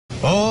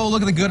Oh,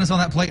 look at the goodness on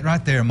that plate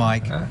right there,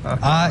 Mike.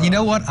 You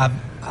know what?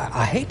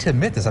 I hate to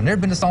admit this. I've never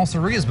been to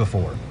Salsaritas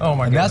before. Oh,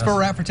 my and goodness. That's where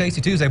we're at for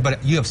Tasty Tuesday,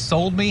 but you have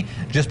sold me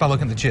just by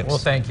looking at the chips. Well,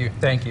 thank you.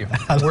 Thank you.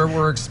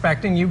 We're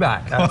expecting you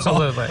back.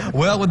 Absolutely.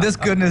 Well, with this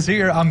goodness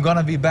here, I'm going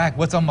to be back.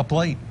 What's on my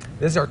plate?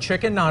 This is our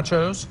chicken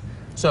nachos.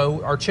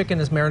 So our chicken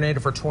is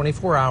marinated for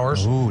 24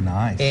 hours. Ooh,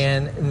 nice.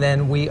 And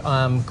then we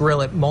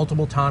grill it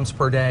multiple times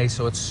per day,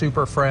 so it's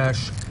super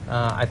fresh.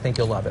 I think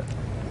you'll love it.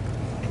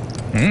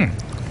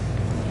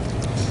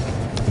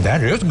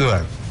 That is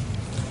good.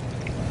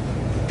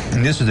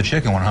 And this is the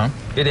chicken one, huh?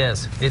 It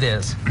is. It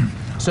is.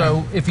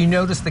 So if you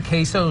notice, the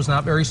queso is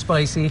not very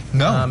spicy.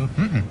 No.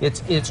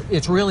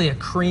 It's really a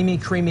creamy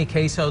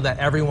queso that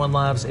everyone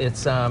loves.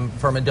 It's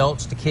from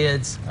adults to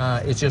kids.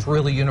 It's just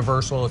really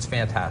universal. It's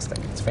fantastic.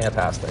 It's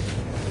fantastic.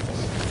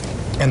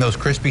 And those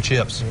crispy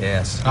chips.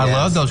 Yes. I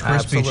love those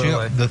crispy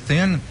absolutely. chips. The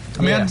thin. I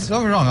mean, Yes.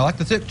 don't get me wrong. I like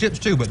the thick chips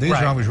too, but these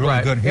are always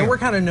really good here. And we're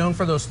kind of known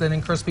for those thin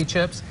and crispy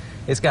chips.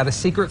 It's got a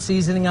secret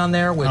seasoning on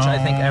there, which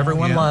I think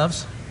everyone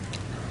loves.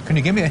 Can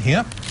you give me a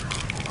hint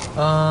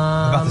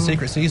about the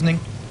secret seasoning?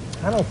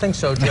 I don't think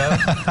so, Joe.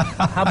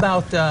 How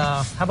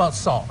about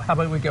salt? How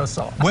about we go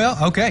salt? Well,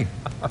 okay,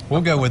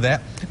 we'll go with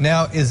that.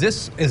 Now, is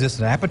this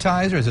an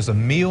appetizer? Is this a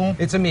meal?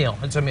 It's a meal.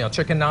 It's a meal.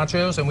 Chicken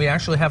nachos, and we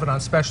actually have it on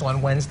special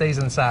on Wednesdays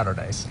and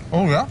Saturdays.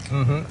 Oh yeah.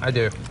 I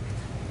do.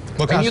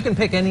 And you can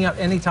pick any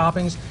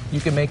toppings.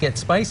 You can make it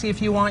spicy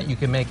if you want. You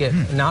can make it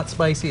not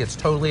spicy. It's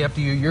totally up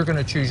to you. You're going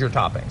to choose your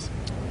toppings.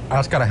 I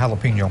just got a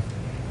jalapeno.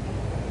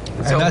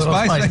 And that's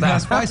spicy.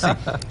 That's spicy.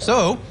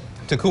 So,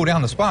 to cool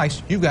down the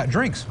spice, you've got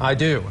drinks. I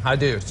do.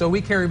 So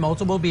we carry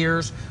multiple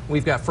beers.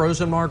 We've got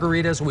frozen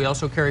margaritas. We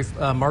also carry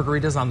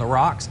margaritas on the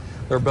rocks.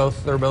 They're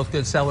both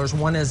good sellers.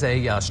 One is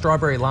a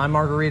strawberry lime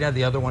margarita.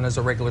 The other one is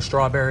a regular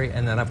strawberry.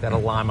 And then I've got a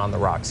lime on the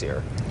rocks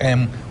here.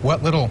 And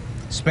what little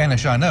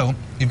Spanish I know,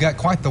 you've got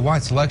quite the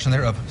wide selection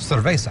there of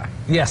cerveza.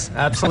 Yes,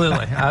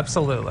 absolutely.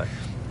 Absolutely.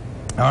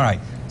 All right.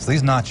 So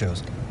these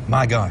nachos,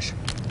 my gosh,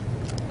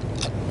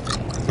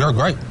 they're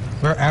great.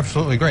 They're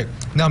absolutely great.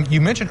 Now,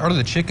 you mentioned earlier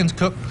the chicken's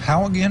cooked.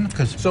 How again?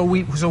 So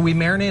we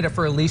marinate it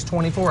for at least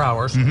 24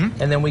 hours, and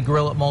then we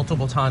grill it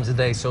multiple times a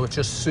day, so it's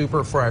just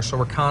super fresh. So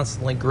we're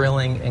constantly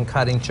grilling and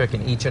cutting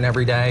chicken each and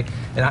every day,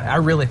 and I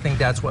really think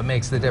that's what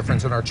makes the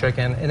difference in our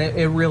chicken, and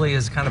it really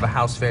is kind of a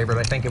house favorite.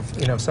 I think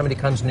if somebody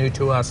comes new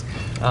to us,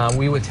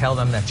 we would tell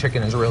them that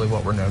chicken is really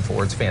what we're known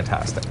for. It's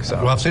fantastic. So.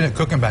 Well, I've seen it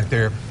cooking back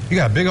there. You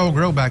got a big old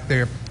grill back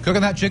there,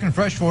 cooking that chicken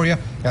fresh for you.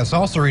 Got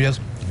Salsaritas.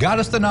 Got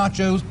us the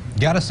nachos,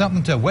 got us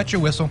something to wet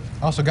your whistle.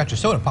 Also got your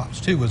soda pops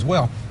too as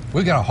well.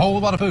 We've got a whole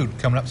lot of food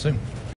coming up soon.